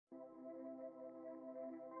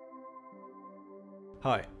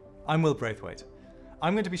Hi, I'm Will Braithwaite.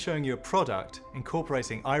 I'm going to be showing you a product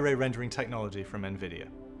incorporating Iray rendering technology from NVIDIA.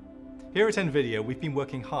 Here at NVIDIA, we've been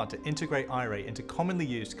working hard to integrate Iray into commonly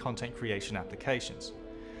used content creation applications.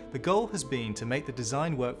 The goal has been to make the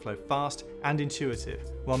design workflow fast and intuitive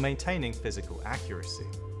while maintaining physical accuracy.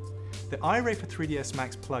 The Iray for 3ds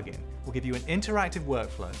Max plugin will give you an interactive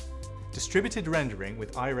workflow, distributed rendering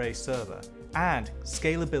with Iray server, and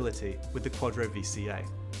scalability with the Quadro VCA.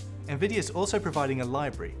 NVIDIA is also providing a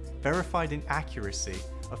library verified in accuracy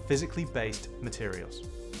of physically based materials.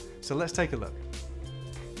 So let's take a look.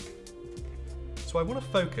 So I want to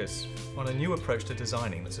focus on a new approach to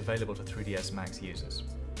designing that's available to 3ds Max users,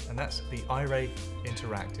 and that's the Iray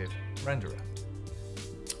Interactive Renderer.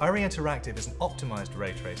 Iray Interactive is an optimized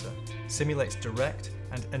ray tracer, simulates direct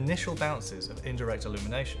and initial bounces of indirect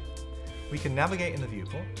illumination. We can navigate in the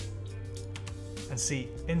viewport and see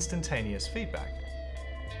instantaneous feedback.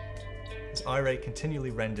 As Iray continually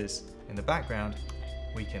renders in the background,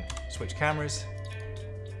 we can switch cameras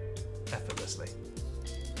effortlessly.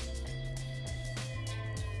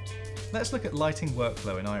 Let's look at lighting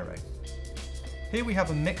workflow in Iray. Here we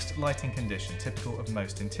have a mixed lighting condition typical of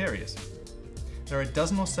most interiors. There are a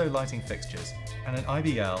dozen or so lighting fixtures and an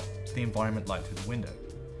IBL, the environment light through the window.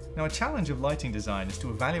 Now, a challenge of lighting design is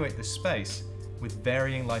to evaluate the space with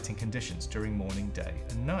varying lighting conditions during morning, day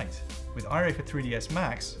and night. With Iray for 3ds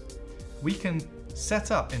Max, we can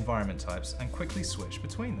set up environment types and quickly switch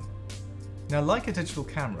between them. Now, like a digital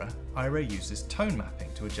camera, Iray uses tone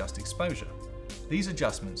mapping to adjust exposure. These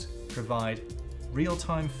adjustments provide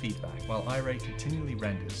real-time feedback while Iray continually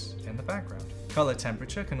renders in the background. Color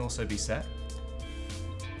temperature can also be set.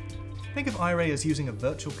 Think of Iray as using a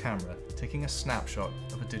virtual camera taking a snapshot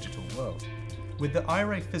of a digital world. With the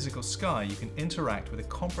Iray Physical Sky, you can interact with a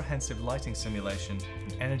comprehensive lighting simulation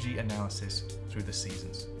and energy analysis through the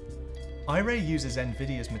seasons. Iray uses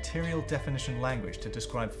NVIDIA's material definition language to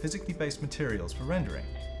describe physically based materials for rendering.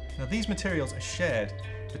 Now, these materials are shared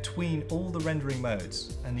between all the rendering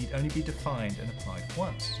modes and need only be defined and applied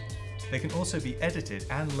once. They can also be edited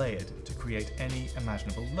and layered to create any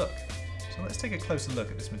imaginable look. So let's take a closer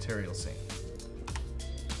look at this material scene.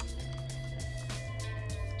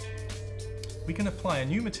 We can apply a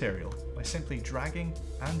new material by simply dragging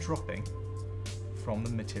and dropping from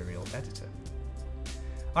the material editor.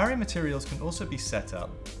 Iray materials can also be set up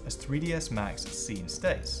as 3ds Max scene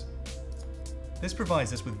states. This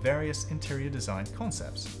provides us with various interior design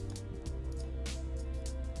concepts.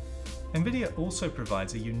 NVIDIA also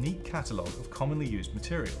provides a unique catalogue of commonly used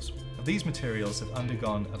materials. Now, these materials have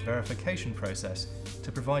undergone a verification process to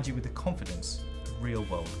provide you with the confidence of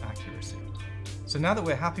real-world accuracy. So now that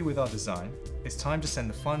we're happy with our design, it's time to send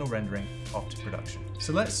the final rendering off to production.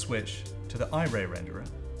 So let's switch to the Iray renderer,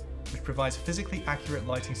 which provides physically accurate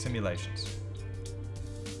lighting simulations.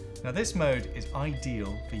 Now, this mode is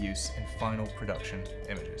ideal for use in final production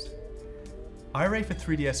images. Iray for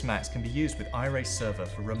 3ds Max can be used with Iray Server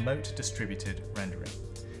for remote distributed rendering.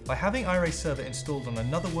 By having Iray Server installed on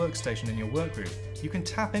another workstation in your workgroup, you can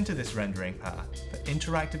tap into this rendering power for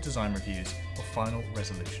interactive design reviews or final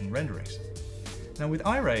resolution renderings. Now, with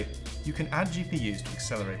Iray, you can add GPUs to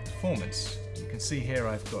accelerate performance. You can see here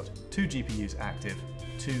I've got 2 GPUs active,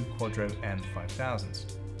 2 Quadro M5000s.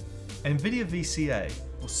 NVIDIA VCA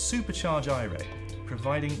will supercharge Iray,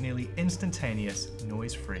 providing nearly instantaneous,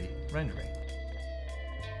 noise-free rendering.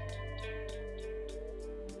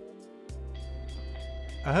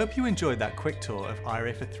 I hope you enjoyed that quick tour of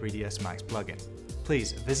Iray for 3ds Max plugin.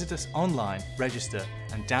 Please visit us online, register,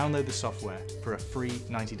 and download the software for a free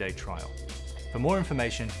 90-day trial. For more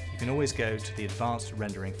information, you can always go to the Advanced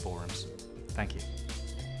Rendering forums. Thank you.